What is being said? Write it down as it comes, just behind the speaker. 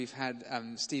We've had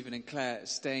Stephen and Claire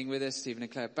staying with us, Stephen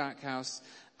and Claire Backhouse.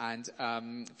 And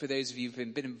for those of you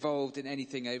who've been involved in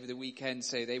anything over the weekend,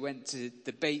 so they went to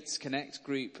the Bates Connect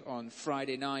group on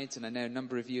Friday night, and I know a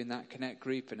number of you in that Connect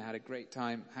group, and had a great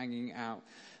time hanging out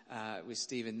with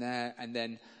Stephen there. And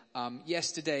then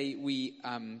yesterday we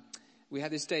had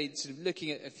this day sort of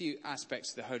looking at a few aspects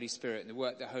of the Holy Spirit and the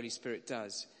work the Holy Spirit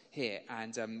does here.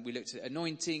 And we looked at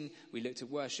anointing, we looked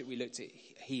at worship, we looked at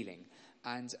healing.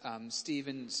 And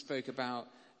Stephen spoke about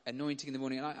anointing in the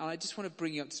morning. And I just want to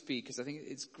bring you up to speed, because I think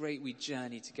it's great we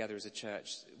journey together as a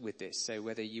church with this. So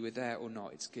whether you were there or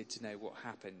not, it's good to know what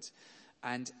happened.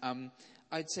 And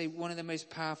I'd say one of the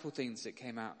most powerful things that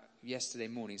came out yesterday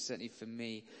morning, certainly for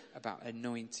me, about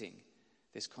anointing,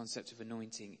 this concept of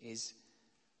anointing, is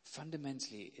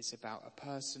fundamentally it's about a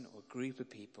person or group of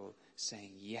people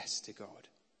saying yes to God.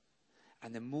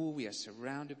 And the more we are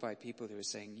surrounded by people who are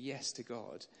saying yes to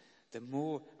God, the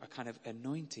more a kind of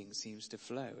anointing seems to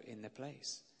flow in the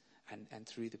place and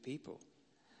through the people.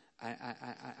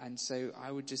 And so I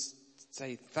would just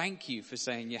say thank you for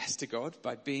saying yes to God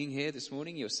by being here this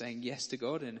morning. You're saying yes to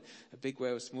God in a big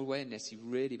way or a small way, unless you've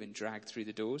really been dragged through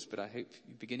the doors. But I hope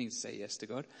you're beginning to say yes to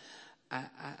God.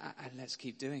 And let's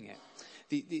keep doing it.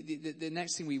 The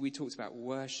next thing we talked about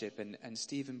worship, and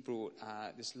Stephen brought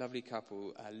this lovely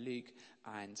couple, Luke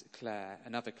and Claire,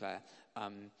 another Claire,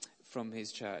 from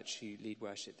his church who lead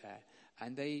worship there.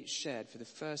 And they shared for the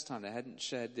first time, they hadn't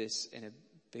shared this in a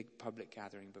big public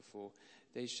gathering before,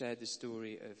 they shared the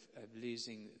story of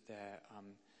losing their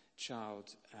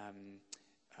child,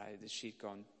 that she'd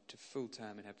gone to full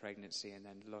term in her pregnancy and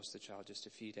then lost the child just a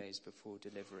few days before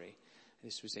delivery.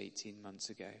 This was 18 months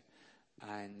ago.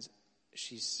 And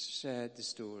she shared the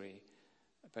story,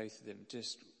 both of them,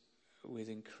 just with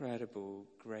incredible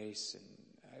grace, and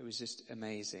it was just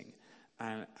amazing.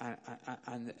 And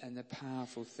the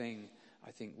powerful thing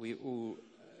I think we all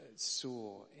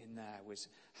saw in there was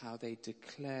how they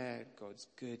declared God's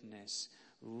goodness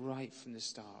right from the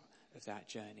start of that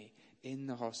journey in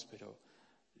the hospital,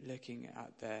 looking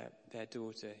at their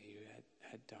daughter who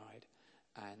had died,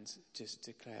 and just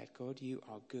declared, God, you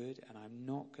are good, and I'm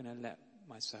not going to let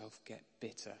myself get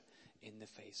bitter in the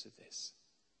face of this.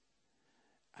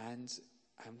 And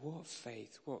what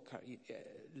faith,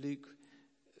 Luke,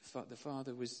 the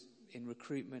father, was in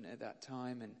recruitment at that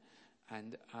time,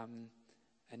 and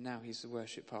now he's the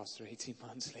worship pastor 18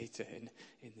 months later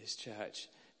in this church,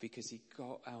 because he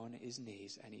got on his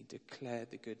knees and he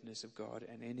declared the goodness of God.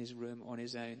 And in his room on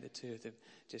his own, the two of them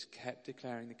just kept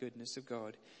declaring the goodness of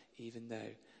God, even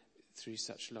though through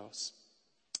such loss.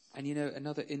 And you know,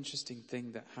 another interesting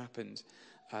thing that happened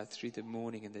through the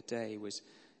morning and the day was,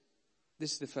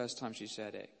 this is the first time she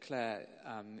shared it. Claire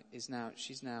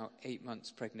she's now 8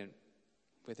 months pregnant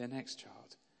with her next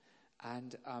child.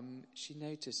 And she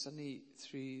noticed suddenly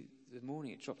through the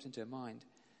morning, it dropped into her mind,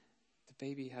 the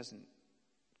baby hasn't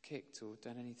kicked or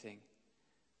done anything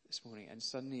this morning. And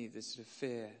suddenly this sort of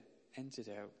fear entered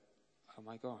her. Oh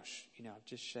my gosh, I've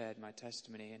just shared my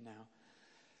testimony, and now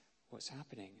what's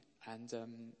happening? And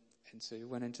so we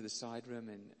went into the side room,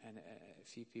 and a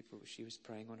few people, she was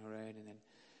praying on her own, and then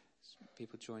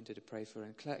people joined her to pray for her.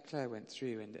 And Claire went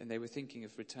through, and they were thinking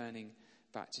of returning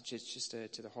back to Chichester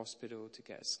to the hospital to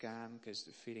get a scan, because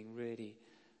they're feeling really,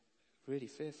 really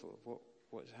fearful of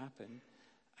what had happened.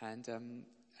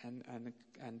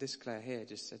 And this Claire here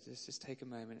just said, let's just take a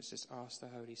moment, let's just ask the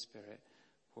Holy Spirit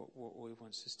what he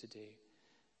wants us to do.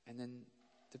 And then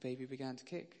the baby began to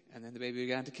kick, and then the baby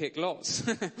began to kick lots.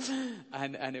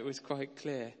 and it was quite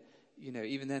clear,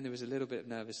 even then there was a little bit of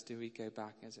nervous, do we go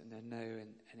back? And then no,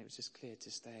 and it was just clear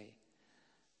to stay.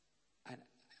 And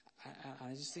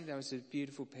I just think that was a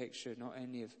beautiful picture, not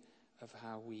only of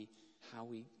how we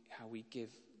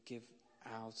give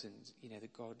out, and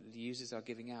that God uses our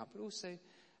giving out, but also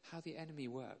how the enemy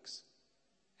works.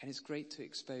 And it's great to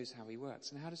expose how he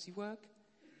works. And how does he work?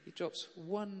 He drops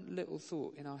one little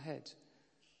thought in our head.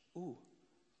 Ooh,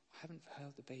 I haven't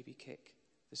heard the baby kick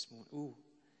this morning. Ooh,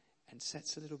 and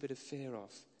sets a little bit of fear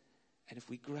off. And if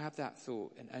we grab that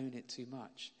thought and own it too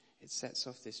much, it sets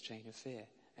off this chain of fear.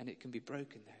 And it can be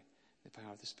broken, though, the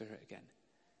power of the Spirit again.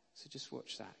 So just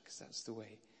watch that, because that's the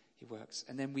way he works.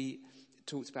 And then we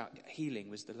talked about healing,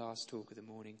 was the last talk of the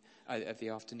morning, of the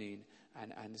afternoon.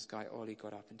 And this guy, Ollie,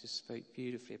 got up and just spoke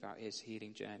beautifully about his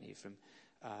healing journey from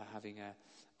having a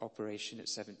operation at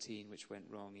 17, which went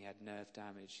wrong. He had nerve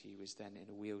damage. He was then in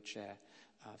a wheelchair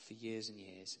for years and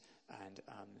years.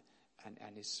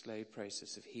 And his slow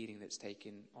process of healing that's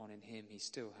taken on in him, he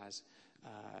still has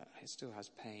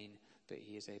pain, but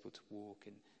he is able to walk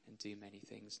and do many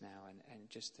things now. And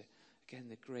just Again,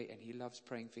 and he loves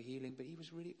praying for healing, but he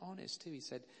was really honest too. He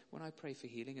said, when I pray for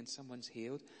healing and someone's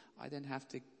healed, I then have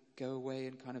to go away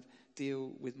and kind of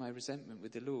deal with my resentment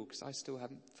with the Lord because I still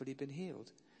haven't fully been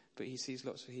healed. But he sees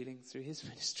lots of healing through his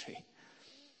ministry.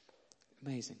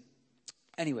 Amazing.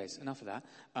 Anyways, enough of that.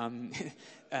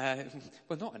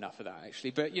 Well, not enough of that,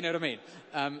 actually, but you know what I mean.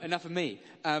 Enough of me.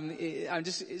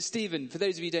 Stephen, for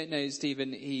those of you who don't know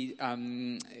Stephen,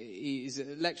 he's a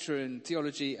lecturer in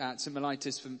theology at St.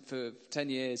 Mellitus for 10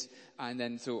 years, and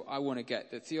then thought, I want to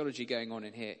get the theology going on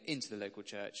in here into the local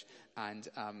church. And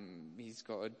he's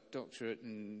got a doctorate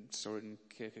in Soren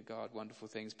Kierkegaard, wonderful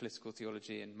things, political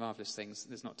theology, and marvellous things.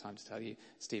 There's not time to tell you.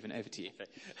 Stephen, over to you.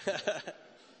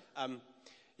 Okay.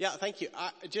 Yeah, thank you.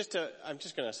 I'm just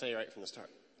going to say right from the start,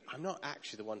 I'm not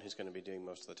actually the one who's going to be doing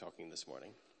most of the talking this morning.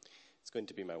 It's going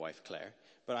to be my wife, Claire.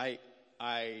 But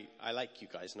I like you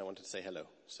guys, and I wanted to say hello,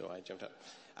 so I jumped up.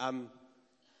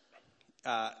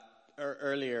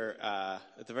 Earlier,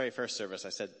 at the very first service, I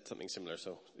said something similar,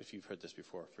 so if you've heard this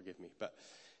before, forgive me.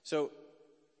 So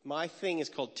my thing is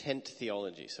called tent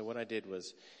theology. So what I did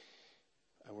was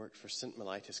I worked for St.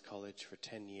 Mellitus College for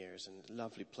 10 years, and a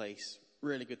lovely place.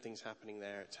 Really good things happening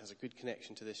there. It has a good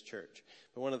connection to this church.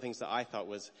 But one of the things that I thought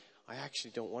was, I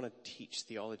actually don't want to teach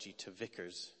theology to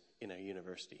vicars in a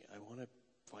university. I want to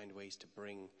find ways to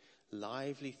bring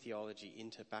lively theology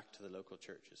back to the local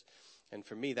churches. And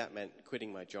for me, that meant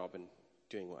quitting my job and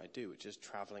doing what I do, which is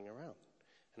traveling around.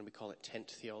 And we call it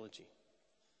tent theology.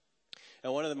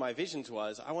 And one of my visions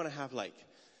was, I want to have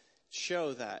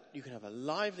show that you can have a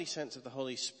lively sense of the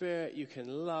Holy Spirit, you can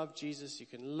love Jesus, you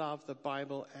can love the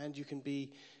Bible, and you can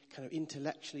be kind of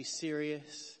intellectually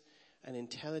serious and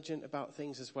intelligent about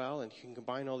things as well, and you can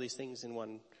combine all these things in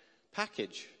one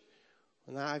package.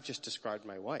 And I've just described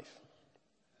my wife.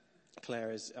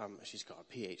 Claire she's got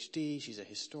a PhD, she's a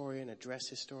historian, a dress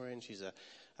historian, she's a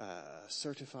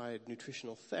certified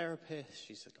nutritional therapist,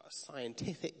 she's got a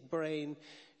scientific brain,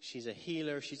 she's a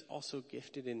healer, she's also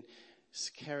gifted in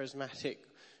charismatic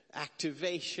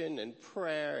activation and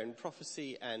prayer and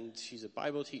prophecy, and she's a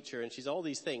Bible teacher, and she's all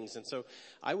these things. And so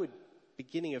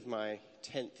beginning of my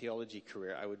tent theology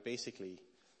career, I would basically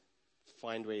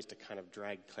find ways to kind of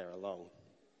drag Claire along.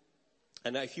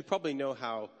 And if you probably know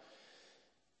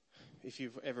if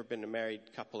you've ever been a married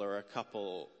couple or a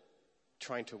couple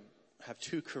trying to have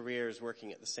two careers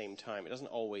working at the same time, it doesn't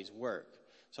always work.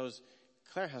 So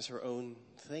Claire has her own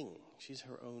thing. She's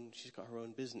got her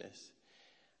own business.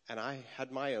 And I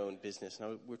had my own business,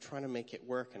 and we're trying to make it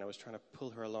work, and I was trying to pull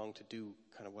her along to do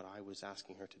kind of what I was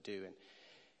asking her to do. And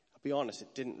I'll be honest,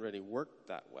 it didn't really work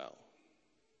that well.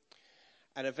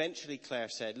 And eventually Claire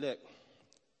said, look,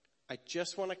 I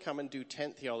just want to come and do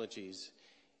tent theologies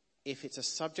if it's a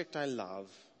subject I love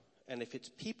and if it's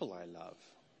people I love.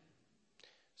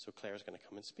 So Claire's going to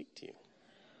come and speak to you.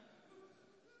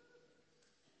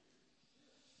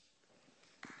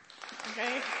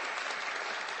 Okay.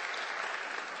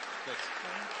 Good.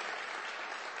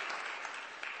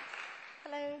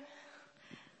 Hello.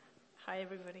 Hi,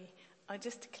 everybody.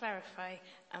 Just to clarify,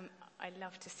 I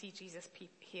love to see Jesus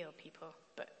heal people,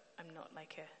 but I'm not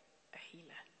like a healer,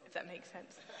 if that makes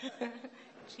sense.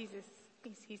 Jesus,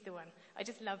 he's the one. I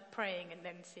just love praying and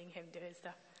then seeing him do his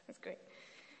stuff. That's great.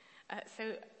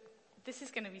 So this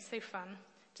is going to be so fun.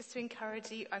 Just to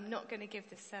encourage you, I'm not going to give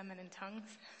this sermon in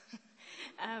tongues.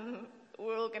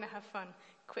 We're all going to have fun.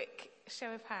 Quick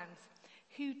show of hands.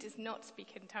 Who does not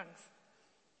speak in tongues?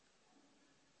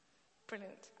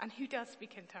 Brilliant. And who does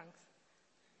speak in tongues?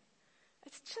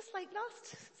 It's just like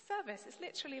last service. It's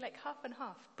literally like half and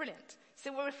half. Brilliant.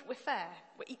 So we're fair.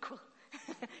 We're equal.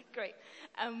 Great.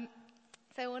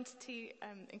 So I wanted to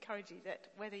encourage you that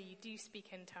whether you do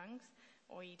speak in tongues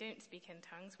or you don't speak in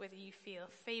tongues, whether you feel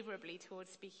favorably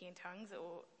towards speaking in tongues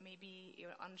or maybe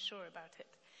you're unsure about it,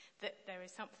 that there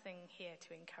is something here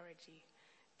to encourage you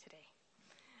today.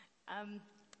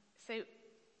 So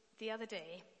the other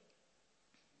day,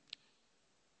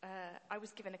 I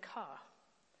was given a car,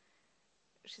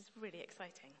 which is really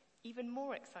exciting. Even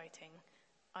more exciting,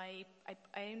 I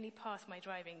only passed my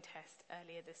driving test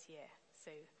earlier this year.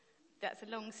 So that's a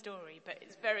long story, but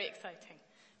it's very exciting.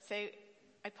 So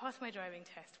I passed my driving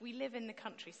test. We live in the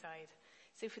countryside.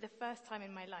 So for the first time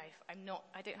in my life,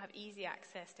 I don't have easy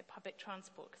access to public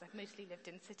transport because I've mostly lived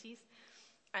in cities.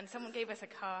 And someone gave us a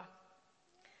car.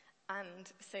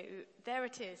 And so there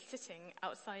it is, sitting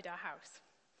outside our house.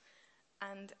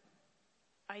 And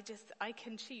I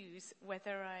can choose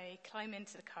whether I climb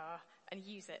into the car and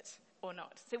use it or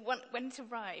not. So when it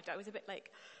arrived, I was a bit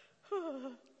like,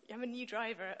 oh, I'm a new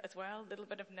driver as well, a little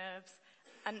bit of nerves.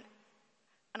 And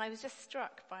I was just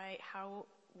struck by how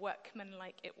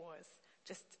workmanlike it was.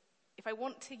 if I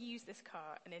want to use this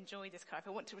car and enjoy this car, if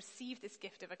I want to receive this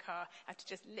gift of a car, I have to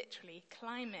just literally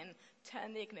climb in,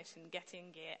 turn the ignition, get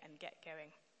in gear, and get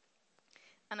going.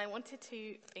 And I wanted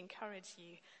to encourage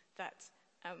you that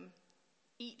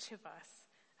each of us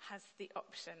has the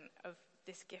option of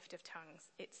this gift of tongues.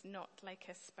 It's not like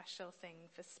a special thing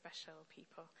for special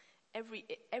people.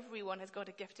 Everyone has got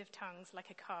a gift of tongues like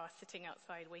a car sitting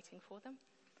outside waiting for them.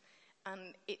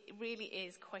 And it really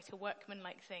is quite a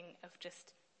workmanlike thing of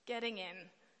just getting in,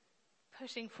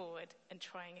 pushing forward, and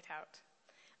trying it out.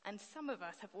 And some of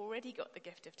us have already got the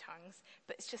gift of tongues,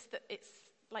 but it's just that it's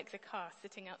like the car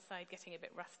sitting outside getting a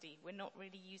bit rusty. We're not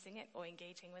really using it or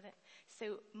engaging with it.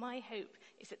 So my hope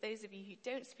is that those of you who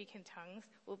don't speak in tongues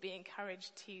will be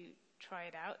encouraged to try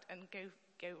it out and go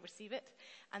receive it.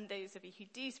 And those of you who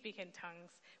do speak in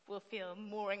tongues will feel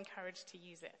more encouraged to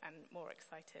use it and more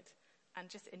excited and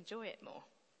just enjoy it more.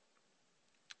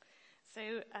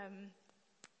 So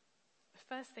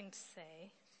the first thing to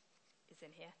say is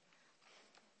in here.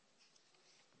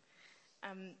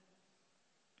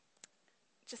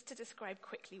 Just to describe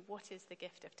quickly what is the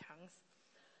gift of tongues.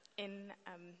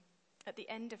 At the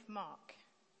end of Mark,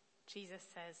 Jesus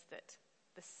says that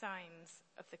the signs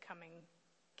of the coming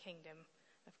kingdom,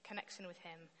 of connection with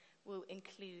him, will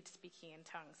include speaking in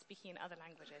tongues, speaking in other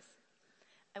languages.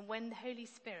 And when the Holy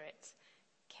Spirit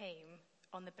came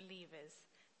on the believers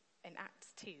in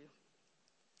Acts 2,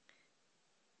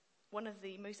 one of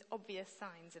the most obvious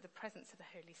signs of the presence of the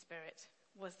Holy Spirit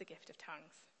was the gift of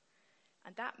tongues.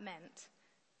 And that meant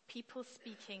people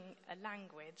speaking a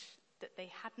language that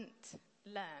they hadn't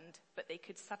learned, but they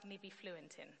could suddenly be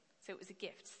fluent in. So it was a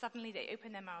gift. Suddenly they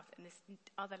opened their mouth and this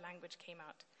other language came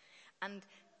out. And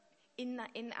in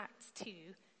Acts 2,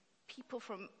 people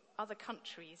from other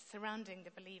countries surrounding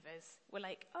the believers were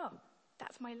like, oh,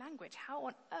 that's my language. How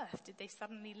on earth did they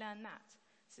suddenly learn that?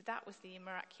 So that was the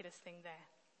miraculous thing there.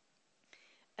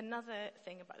 Another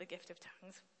thing about the gift of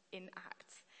tongues in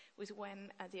Acts was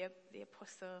when the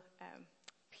apostle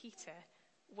Peter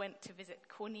went to visit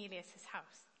Cornelius'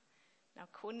 house. Now,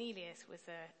 Cornelius was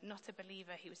not a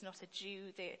believer. He was not a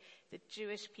Jew. The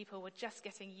Jewish people were just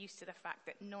getting used to the fact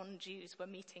that non-Jews were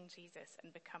meeting Jesus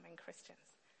and becoming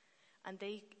Christians. And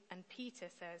Peter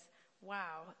says,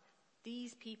 wow,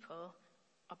 these people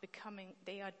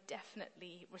they are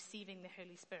definitely receiving the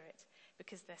Holy Spirit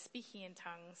because they're speaking in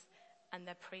tongues and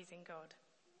they're praising God.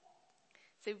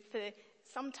 So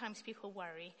sometimes people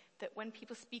worry that when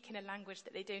people speak in a language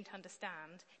that they don't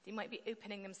understand, they might be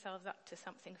opening themselves up to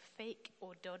something fake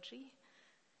or dodgy.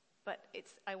 But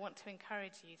I want to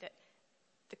encourage you that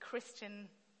the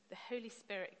Holy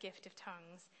Spirit gift of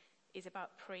tongues is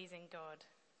about praising God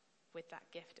with that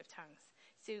gift of tongues.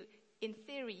 So in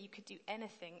theory, you could do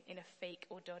anything in a fake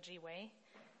or dodgy way,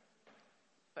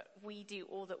 but we do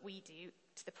all that we do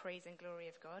to the praise and glory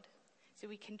of God. So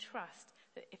we can trust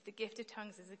that if the gift of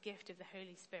tongues is a gift of the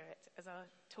Holy Spirit, as I'll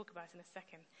talk about in a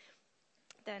second,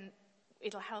 then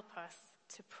it'll help us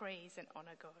to praise and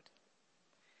honor God.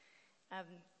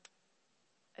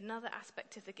 Another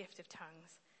aspect of the gift of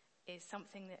tongues is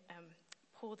something that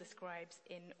Paul describes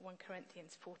in 1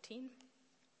 Corinthians 14.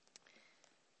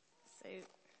 So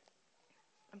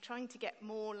I'm trying to get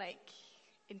more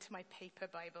into my paper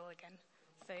Bible again,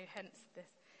 so hence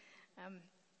this.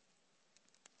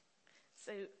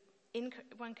 So in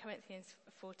 1 Corinthians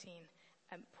 14,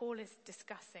 Paul is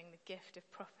discussing the gift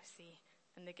of prophecy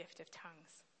and the gift of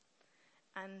tongues.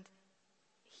 And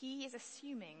he is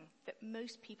assuming that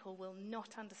most people will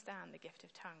not understand the gift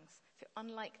of tongues. So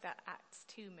unlike that Acts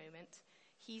 2 moment,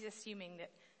 he's assuming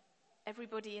that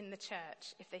everybody in the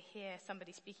church, if they hear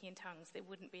somebody speaking in tongues, they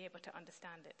wouldn't be able to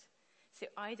understand it. So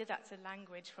either that's a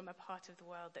language from a part of the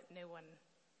world that no one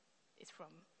is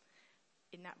from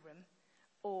in that room,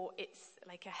 or it's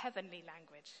like a heavenly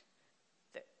language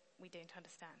that we don't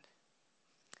understand.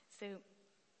 So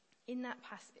in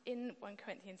 1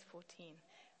 Corinthians 14,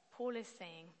 Paul is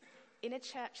saying, in a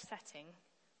church setting,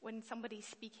 when somebody's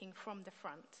speaking from the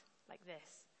front, like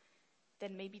this,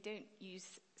 then maybe don't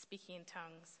use speaking in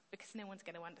tongues because no one's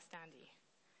going to understand you.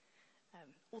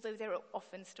 Although there are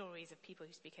often stories of people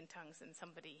who speak in tongues and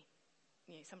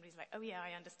somebody's like, oh yeah,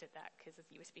 I understood that because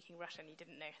you were speaking Russian, you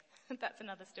didn't know. That's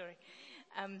another story.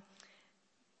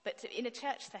 But in a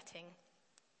church setting,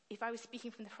 if I was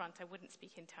speaking from the front, I wouldn't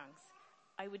speak in tongues.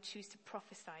 I would choose to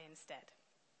prophesy instead.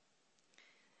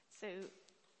 So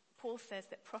Paul says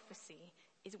that prophecy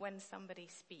is when somebody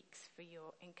speaks for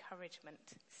your encouragement,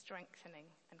 strengthening,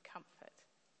 and comfort.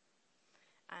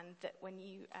 And that when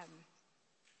you...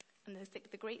 And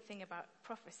the great thing about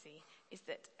prophecy is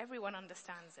that everyone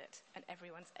understands it and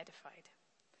everyone's edified.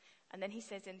 And then he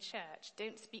says in church,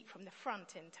 don't speak from the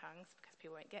front in tongues because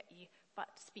people won't get you, but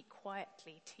speak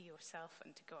quietly to yourself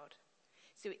and to God.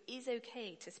 So it is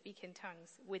okay to speak in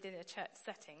tongues within a church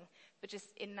setting, but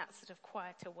just in that sort of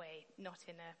quieter way, not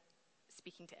in a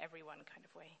speaking to everyone kind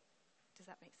of way. Does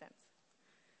that make sense?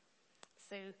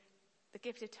 So the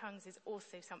gift of tongues is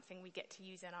also something we get to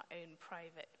use in our own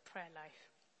private prayer life.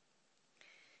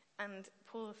 And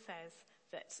Paul says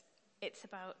that it's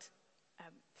about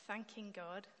thanking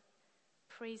God,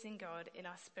 praising God in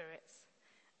our spirits,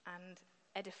 and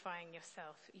edifying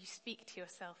yourself. You speak to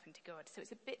yourself and to God. So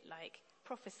it's a bit like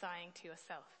prophesying to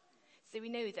yourself. So we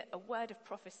know that a word of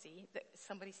prophecy that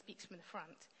somebody speaks from the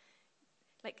front,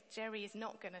 like Jerry is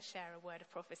not going to share a word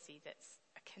of prophecy that's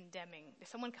a condemning. If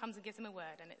someone comes and gives him a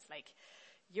word and it's like,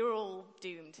 you're all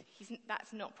doomed,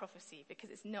 that's not prophecy, because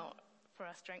it's not for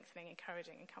our strengthening,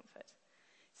 encouraging, and comfort.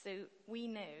 So we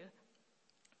know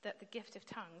that the gift of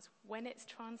tongues, when it's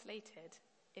translated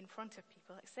in front of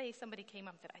people, like say somebody came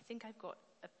up and said, I think I've got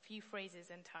a few phrases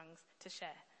in tongues to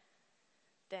share,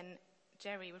 then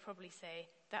Jerry would probably say,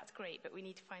 that's great, but we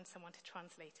need to find someone to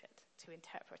translate it, to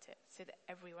interpret it, so that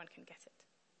everyone can get it.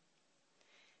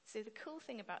 So the cool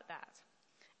thing about that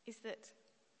is that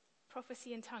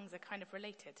prophecy and tongues are kind of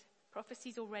related.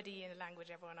 Prophecy's already in a language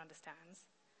everyone understands.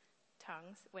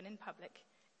 Tongues, when in public,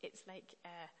 it's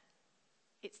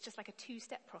just like a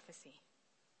two-step prophecy.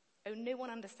 Oh, no one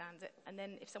understands it, and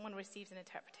then if someone receives an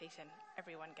interpretation,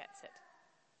 everyone gets it.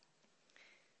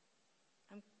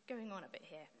 I'm going on a bit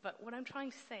here, but what I'm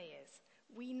trying to say is,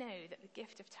 we know that the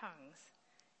gift of tongues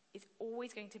is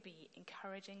always going to be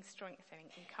encouraging, strengthening,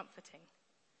 and comforting.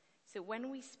 So when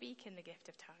we speak in the gift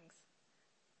of tongues,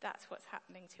 that's what's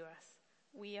happening to us.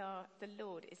 The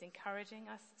Lord is encouraging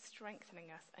us,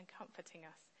 strengthening us, and comforting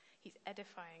us. He's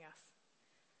edifying us.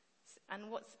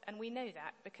 And we know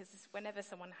that because whenever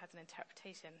someone has an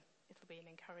interpretation, it'll be an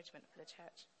encouragement for the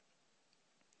church.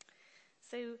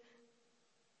 So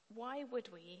why would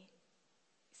we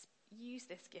use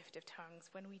this gift of tongues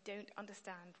when we don't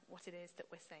understand what it is that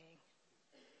we're saying?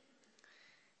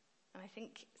 And I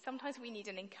think sometimes we need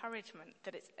an encouragement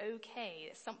that it's okay,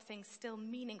 that something's still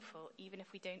meaningful, even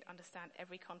if we don't understand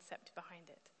every concept behind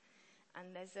it.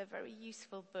 And there's a very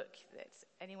useful book that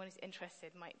anyone who's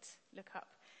interested might look up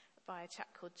by a chap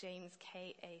called James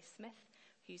K.A. Smith,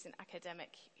 who's an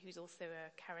academic who's also a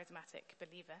charismatic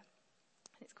believer.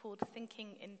 And it's called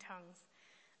Thinking in Tongues.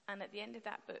 And at the end of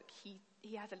that book, he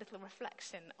has a little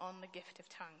reflection on the gift of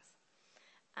tongues.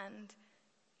 And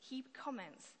he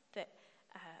comments that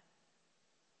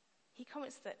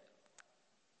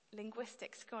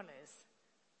linguistic scholars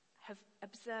have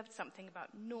observed something about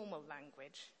normal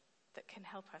language that can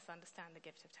help us understand the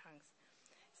gift of tongues.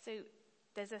 So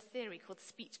there's a theory called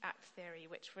speech act theory,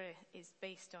 which is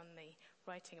based on the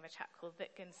writing of a chap called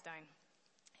Wittgenstein,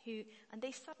 and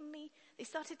they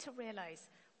started to realize,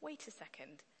 wait a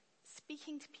second,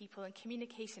 speaking to people and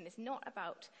communication is not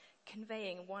about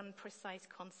conveying one precise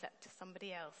concept to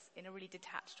somebody else in a really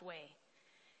detached way.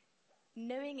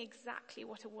 Knowing exactly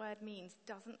what a word means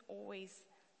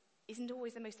isn't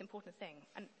always the most important thing.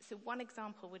 And so one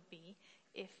example would be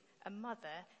if a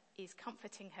mother is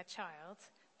comforting her child,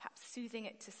 perhaps soothing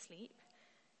it to sleep,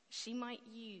 she might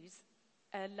use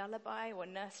a lullaby or a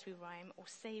nursery rhyme or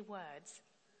say words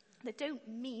that don't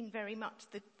mean very much.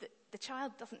 The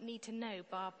child doesn't need to know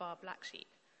bar, bar, black sheep.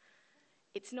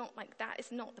 It's not like that.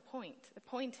 Is not the point. The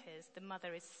point is the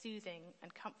mother is soothing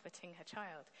and comforting her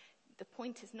child. The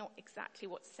point is not exactly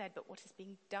what's said, but what is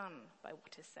being done by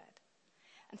what is said.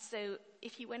 And so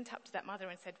if you went up to that mother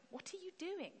and said, what are you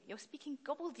doing? You're speaking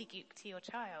gobbledygook to your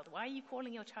child. Why are you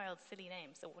calling your child silly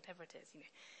names or whatever it is?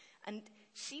 And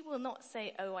she will not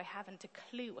say, oh, I haven't a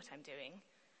clue what I'm doing,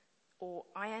 or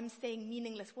I am saying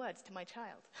meaningless words to my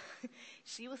child.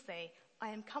 She will say, I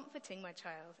am comforting my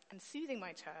child and soothing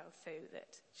my child so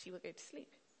that she will go to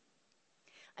sleep.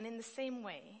 And in the same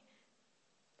way,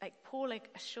 like Paul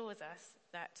assures us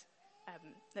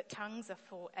that tongues are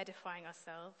for edifying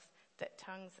ourselves, that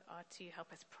tongues are to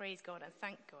help us praise God and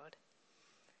thank God.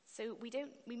 So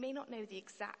we may not know the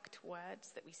exact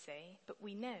words that we say, but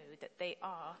we know that they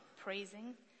are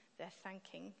praising, they're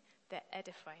thanking, they're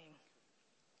edifying.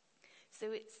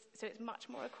 So it's much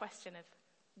more a question of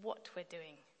what we're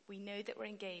doing. We know that we're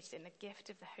engaged in the gift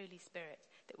of the Holy Spirit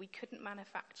that we couldn't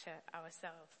manufacture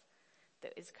ourselves,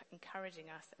 that is encouraging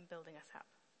us and building us up.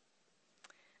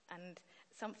 And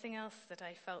something else that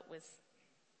I felt was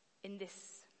in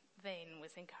this vein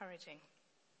was encouraging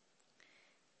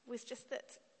was just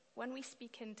that when we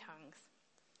speak in tongues,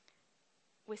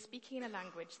 we're speaking in a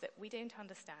language that we don't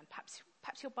understand.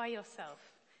 Perhaps you're by yourself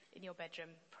in your bedroom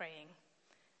praying,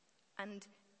 and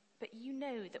But you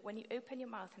know that when you open your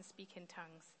mouth and speak in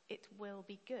tongues, it will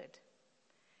be good.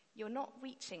 You're not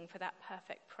reaching for that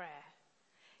perfect prayer.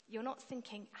 You're not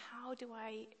thinking, how do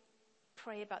I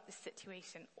pray about this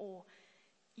situation? Or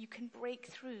you can break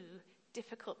through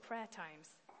difficult prayer times.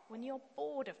 When you're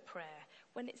bored of prayer,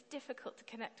 when it's difficult to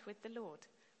connect with the Lord,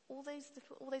 all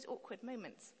those awkward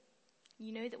moments,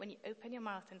 you know that when you open your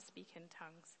mouth and speak in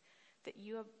tongues, that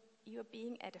you are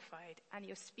being edified and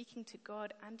you're speaking to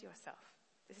God and yourself.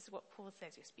 This is what Paul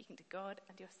says, you're speaking to God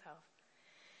and yourself.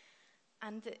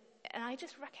 And I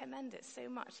just recommend it so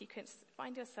much. You can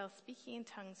find yourself speaking in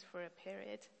tongues for a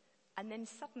period, and then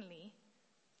suddenly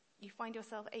you find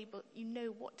yourself you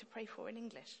know what to pray for in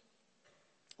English,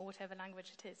 or whatever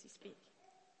language it is you speak.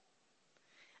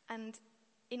 And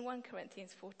in 1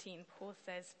 Corinthians 14, Paul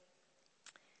says,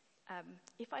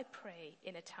 if I pray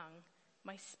in a tongue,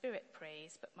 my spirit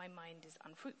prays, but my mind is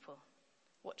unfruitful.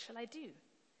 What shall I do?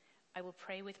 I will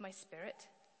pray with my spirit,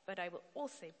 but I will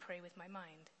also pray with my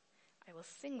mind. I will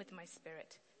sing with my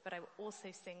spirit, but I will also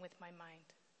sing with my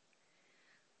mind.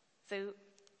 So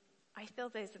I feel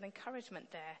there's an encouragement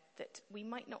there that we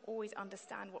might not always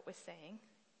understand what we're saying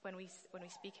when we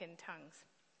speak in tongues.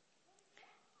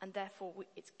 And therefore,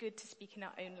 it's good to speak in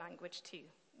our own language too.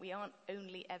 We aren't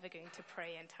only ever going to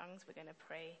pray in tongues, we're going to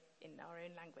pray in our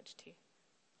own language too.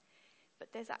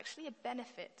 But there's actually a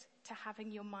benefit to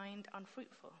having your mind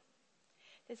unfruitful.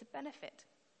 There's a benefit.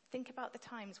 Think about the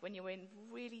times when you're in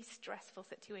a really stressful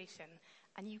situation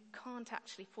and you can't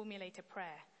actually formulate a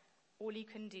prayer. All you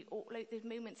can do, those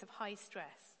moments of high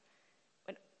stress,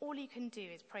 when all you can do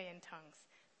is pray in tongues.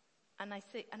 And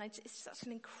it's such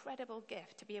an incredible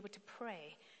gift to be able to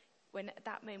pray when at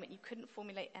that moment you couldn't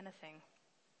formulate anything.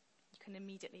 You can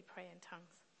immediately pray in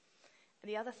tongues. And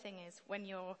the other thing is when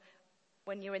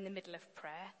you're in the middle of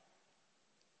prayer,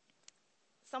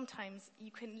 sometimes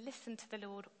you can listen to the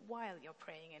Lord while you're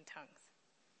praying in tongues.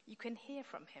 You can hear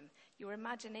from him. Your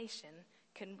imagination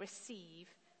can receive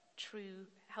true,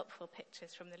 helpful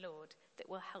pictures from the Lord that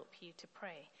will help you to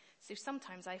pray. So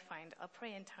sometimes I find I'll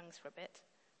pray in tongues for a bit,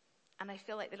 and I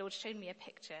feel like the Lord's shown me a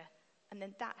picture, and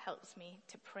then that helps me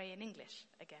to pray in English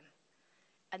again.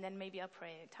 And then maybe I'll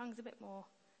pray in tongues a bit more.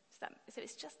 So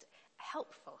it's just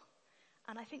helpful.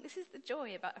 And I think this is the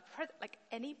joy about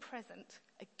any present,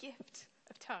 a gift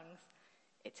of tongues.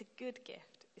 It's a good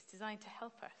gift. It's designed to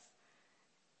help us.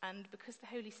 And because the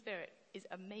Holy Spirit is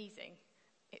amazing,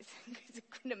 it's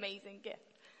an amazing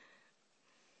gift.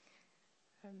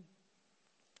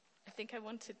 I think I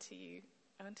wanted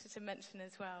to mention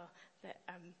as well that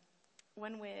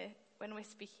when we're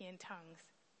speaking in tongues,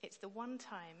 it's the one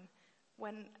time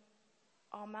when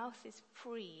our mouth is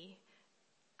free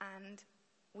and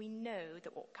we know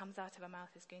that what comes out of our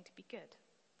mouth is going to be good.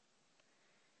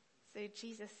 So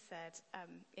Jesus said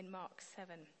in Mark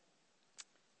 7,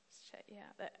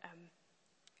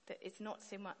 that it's not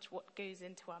so much what goes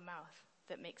into our mouth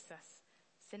that makes us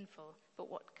sinful, but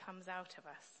what comes out of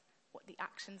us, what the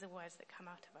actions and words that come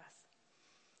out of us.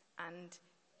 And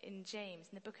in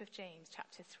the book of James,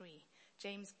 chapter 3,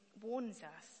 James warns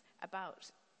us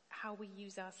about how we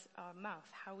use our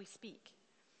mouth, how we speak.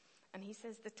 And he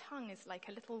says the tongue is like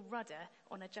a little rudder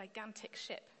on a gigantic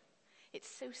ship. It's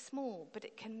so small, but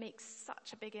it can make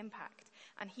such a big impact.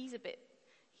 And he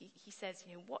says,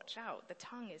 watch out, the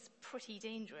tongue is pretty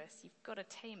dangerous. You've got to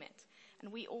tame it.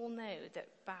 And we all know that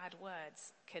bad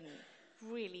words can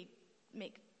really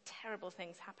make terrible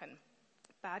things happen.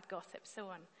 Bad gossip, so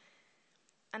on.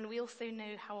 And we also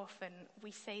know how often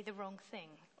we say the wrong thing,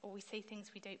 or we say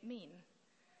things we don't mean.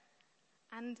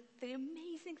 And the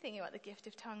amazing thing about the gift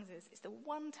of tongues is it's the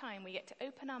one time we get to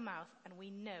open our mouth and we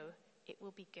know it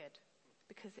will be good,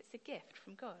 because it's a gift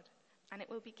from God, and it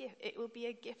will be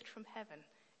a gift from heaven.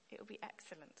 It will be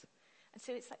excellent. And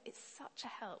so it's such a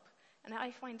help. And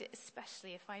I find it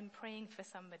especially if I'm praying for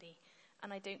somebody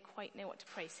and I don't quite know what to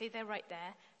pray. Say they're right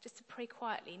there, just to pray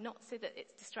quietly, not so that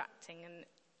it's distracting,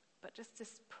 but just to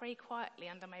pray quietly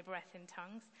under my breath in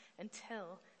tongues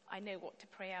until I know what to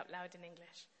pray out loud in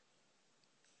English.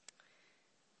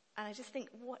 And I just think,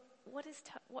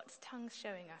 what's tongues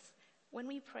showing us? When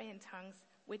we pray in tongues,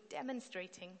 we're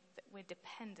demonstrating that we're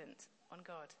dependent on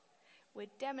God. We're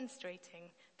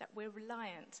demonstrating that we're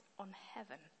reliant on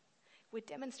heaven. We're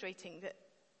demonstrating that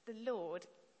the Lord,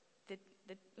 the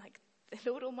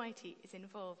Lord Almighty, is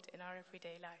involved in our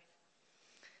everyday life.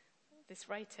 This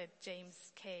writer,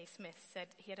 James K. Smith, said,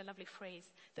 he had a lovely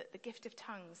phrase, that the gift of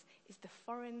tongues is the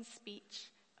foreign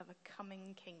speech of a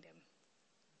coming kingdom.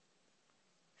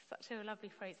 Such a lovely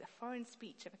phrase, a foreign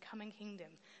speech of a coming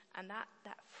kingdom. And that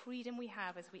freedom we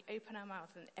have as we open our mouth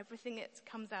and everything that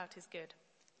comes out is good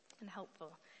and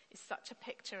helpful. is such a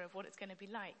picture of what it's going to be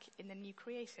like in the new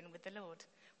creation with the Lord.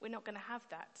 We're not going to have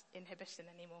that inhibition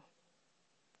anymore.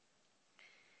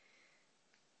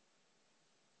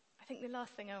 I think the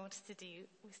last thing I wanted to do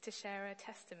was to share a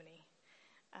testimony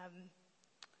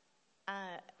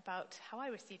about how I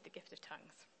received the gift of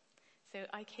tongues. So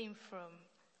I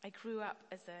grew up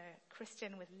as a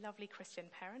Christian with lovely Christian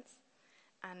parents,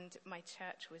 and my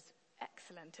church was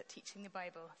excellent at teaching the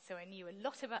Bible. So I knew a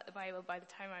lot about the Bible by the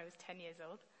time I was 10 years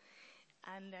old.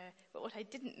 But what I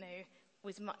didn't know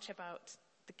was much about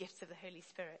the gifts of the Holy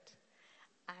Spirit.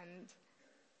 And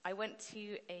I went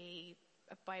to a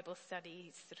Bible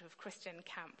study sort of Christian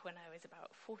camp when I was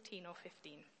about 14 or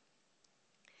 15.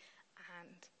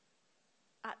 And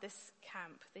at this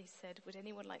camp, they said, would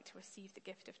anyone like to receive the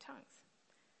gift of tongues?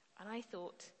 And I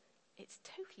thought, it's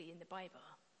totally in the Bible.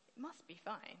 It must be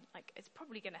fine. Like, it's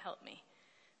probably going to help me.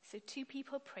 So 2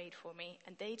 people prayed for me,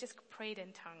 and they just prayed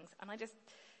in tongues. And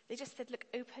they just said, look,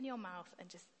 open your mouth and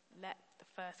just let the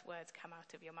first words come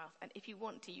out of your mouth. And if you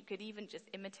want to, you could even just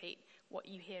imitate what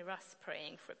you hear us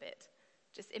praying for a bit.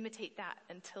 Just imitate that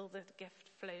until the gift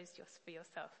flows for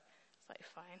yourself. It's like,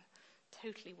 fine.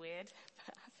 Totally weird.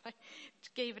 But I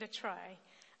gave it a try.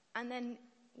 And then,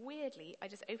 weirdly, I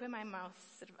just opened my mouth,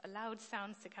 sort of allowed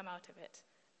sounds to come out of it.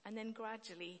 And then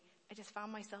gradually, I just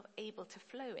found myself able to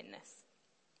flow in this.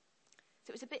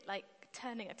 So it was a bit like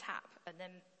turning a tap and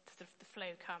then sort of the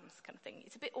flow comes kind of thing.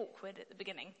 It's a bit awkward at the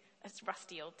beginning. It's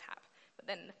rusty old tap, but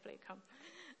then the flow comes.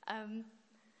 And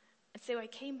so I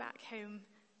came back home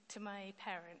to my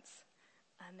parents,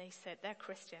 and they said they're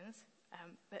Christians,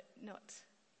 but not.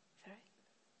 Sorry,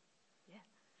 yeah.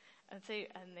 And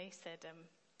they said,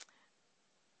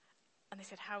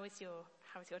 how was your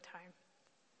time?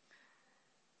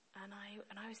 And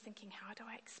I was thinking, how do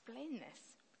I explain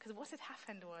this? Because what had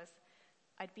happened was,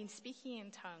 I'd been speaking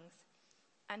in tongues,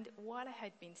 and while I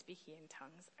had been speaking in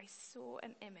tongues, I saw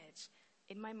an image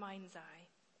in my mind's eye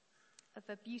of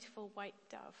a beautiful white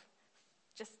dove,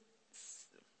 just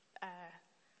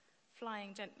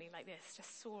flying gently like this,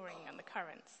 just soaring on the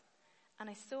currents. And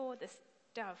I saw this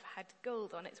dove had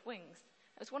gold on its wings.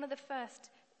 It was one of the first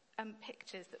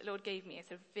pictures that the Lord gave me, a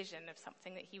sort of vision of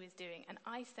something that he was doing. And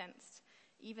I sensed,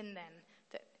 even then,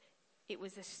 that he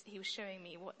was showing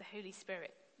me what the Holy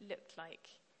Spirit looked like.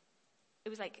 It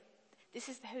was like, this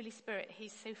is the Holy Spirit.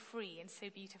 He's so free and so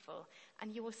beautiful.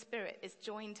 And your spirit is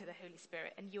joined to the Holy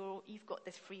Spirit, and you've got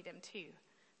this freedom too.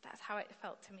 That's how it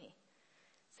felt to me.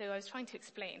 So I was trying to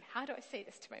explain, how do I say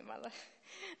this to my mother?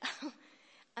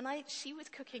 And she was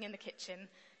cooking in the kitchen.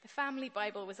 The family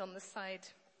Bible was on the side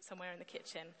somewhere in the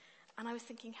kitchen. And I was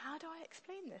thinking, how do I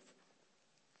explain this?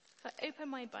 So I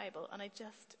opened my Bible, and I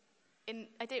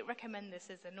don't recommend this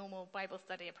as a normal Bible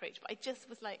study approach, but I just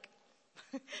was like,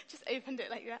 just opened it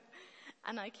like that.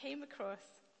 And I came across,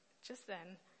 just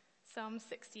then, Psalm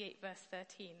 68, verse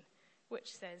 13,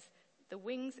 which says, the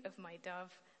wings of my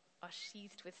dove are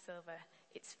sheathed with silver,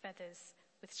 its feathers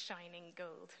with shining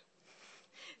gold.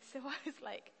 So I was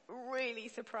like really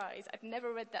surprised. I'd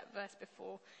never read that verse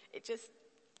before. It just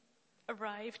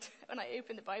arrived when I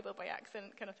opened the Bible by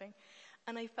accident kind of thing.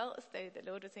 And I felt as though the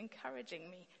Lord was encouraging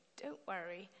me. Don't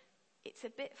worry. It's a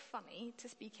bit funny to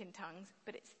speak in tongues,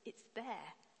 but it's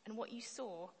there. And what you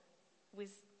saw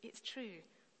it's true.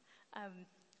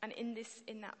 And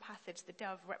in that passage, the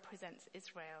dove represents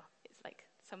Israel. It's like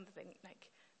something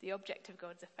like the object of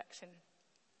God's affection.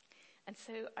 And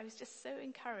so I was just so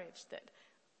encouraged that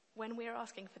when we're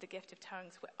asking for the gift of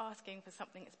tongues, we're asking for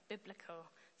something that's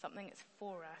biblical, something that's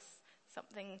for us,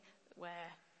 something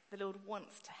where the Lord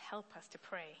wants to help us to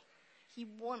pray. He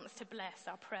wants to bless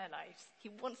our prayer lives. He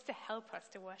wants to help us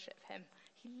to worship him.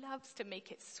 He loves to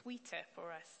make it sweeter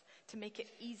for us, to make it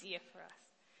easier for us.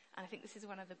 And I think this is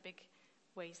one of the big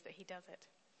ways that he does it.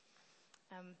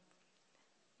 And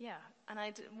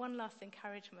one last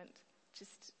encouragement,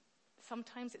 just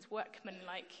sometimes it's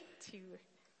workmanlike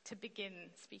to begin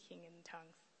speaking in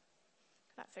tongues.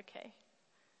 That's okay.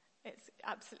 It's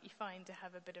absolutely fine to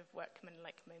have a bit of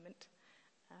workmanlike moment.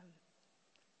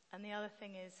 And the other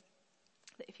thing is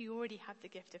that if you already have the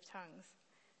gift of tongues,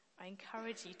 I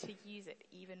encourage you to use it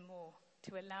even more,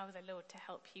 to allow the Lord to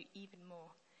help you even more.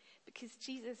 Because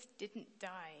Jesus didn't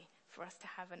die for us to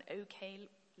have an okay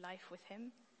life with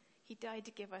him. He died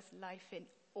to give us life in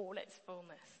all its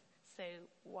fullness. So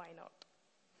why not?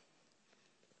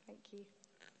 Thank you.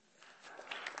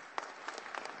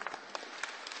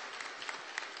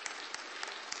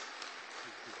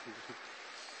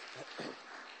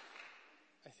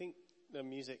 I think the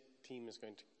music team is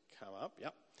going to come up.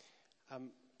 Yep.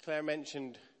 Claire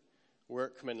mentioned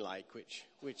workmanlike,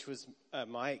 which was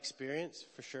my experience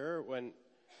for sure when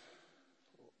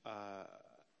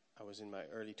I was in my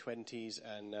early 20s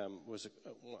and was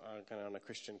kind of on a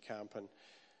Christian camp, and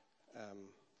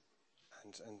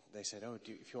they said, "Oh, if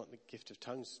you want the gift of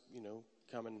tongues,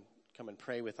 come and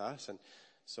pray with us." And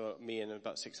so me and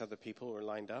about 6 other people were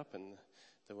lined up, and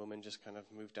the woman just kind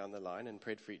of moved down the line and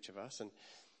prayed for each of us, and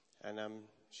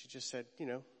she just said,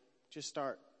 just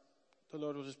start. The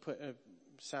Lord will just put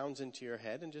sounds into your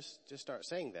head and just start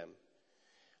saying them.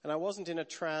 And I wasn't in a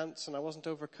trance, and I wasn't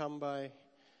overcome by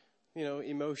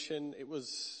emotion. It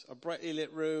was a brightly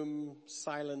lit room,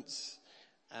 silence,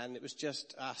 and it was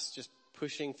just us just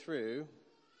pushing through,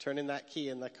 turning that key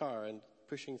in the car and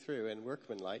pushing through, and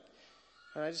workmanlike.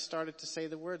 And I just started to say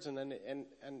the words, and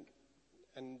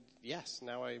yes,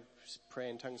 now I pray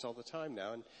in tongues all the time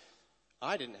now. And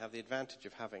I didn't have the advantage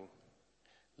of having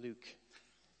Luke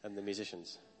and the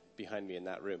musicians behind me in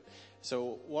that room.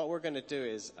 So what we're going to do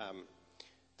is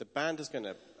the band is going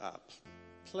to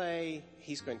play.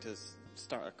 He's going to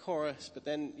start a chorus, but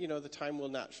then, the time will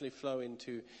naturally flow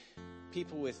into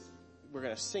people we're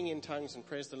going to sing in tongues and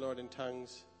praise the Lord in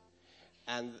tongues.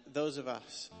 And those of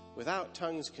us without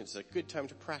tongues, because it's a good time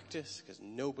to practice, because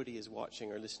nobody is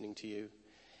watching or listening to you.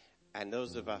 And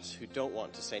those of us who don't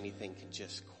want to say anything can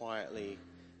just quietly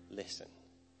listen.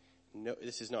 No,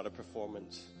 this is not a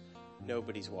performance.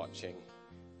 Nobody's watching.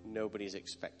 Nobody's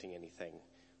expecting anything.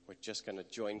 We're just going to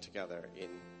join together in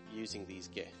using these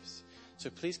gifts. So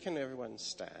please can everyone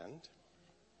stand?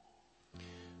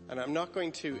 And I'm not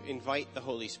going to invite the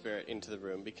Holy Spirit into the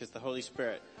room, because the Holy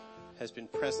Spirit has been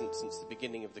present since the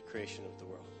beginning of the creation of the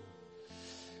world.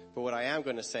 But what I am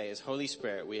going to say is, Holy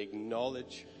Spirit, we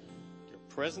acknowledge your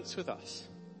presence with us.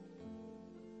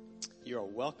 You are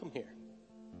welcome here.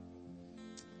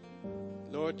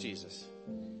 Lord Jesus,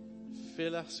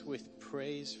 fill us with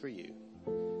praise for you.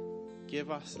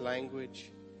 Give us language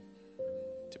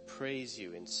to praise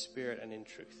you in spirit and in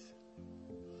truth.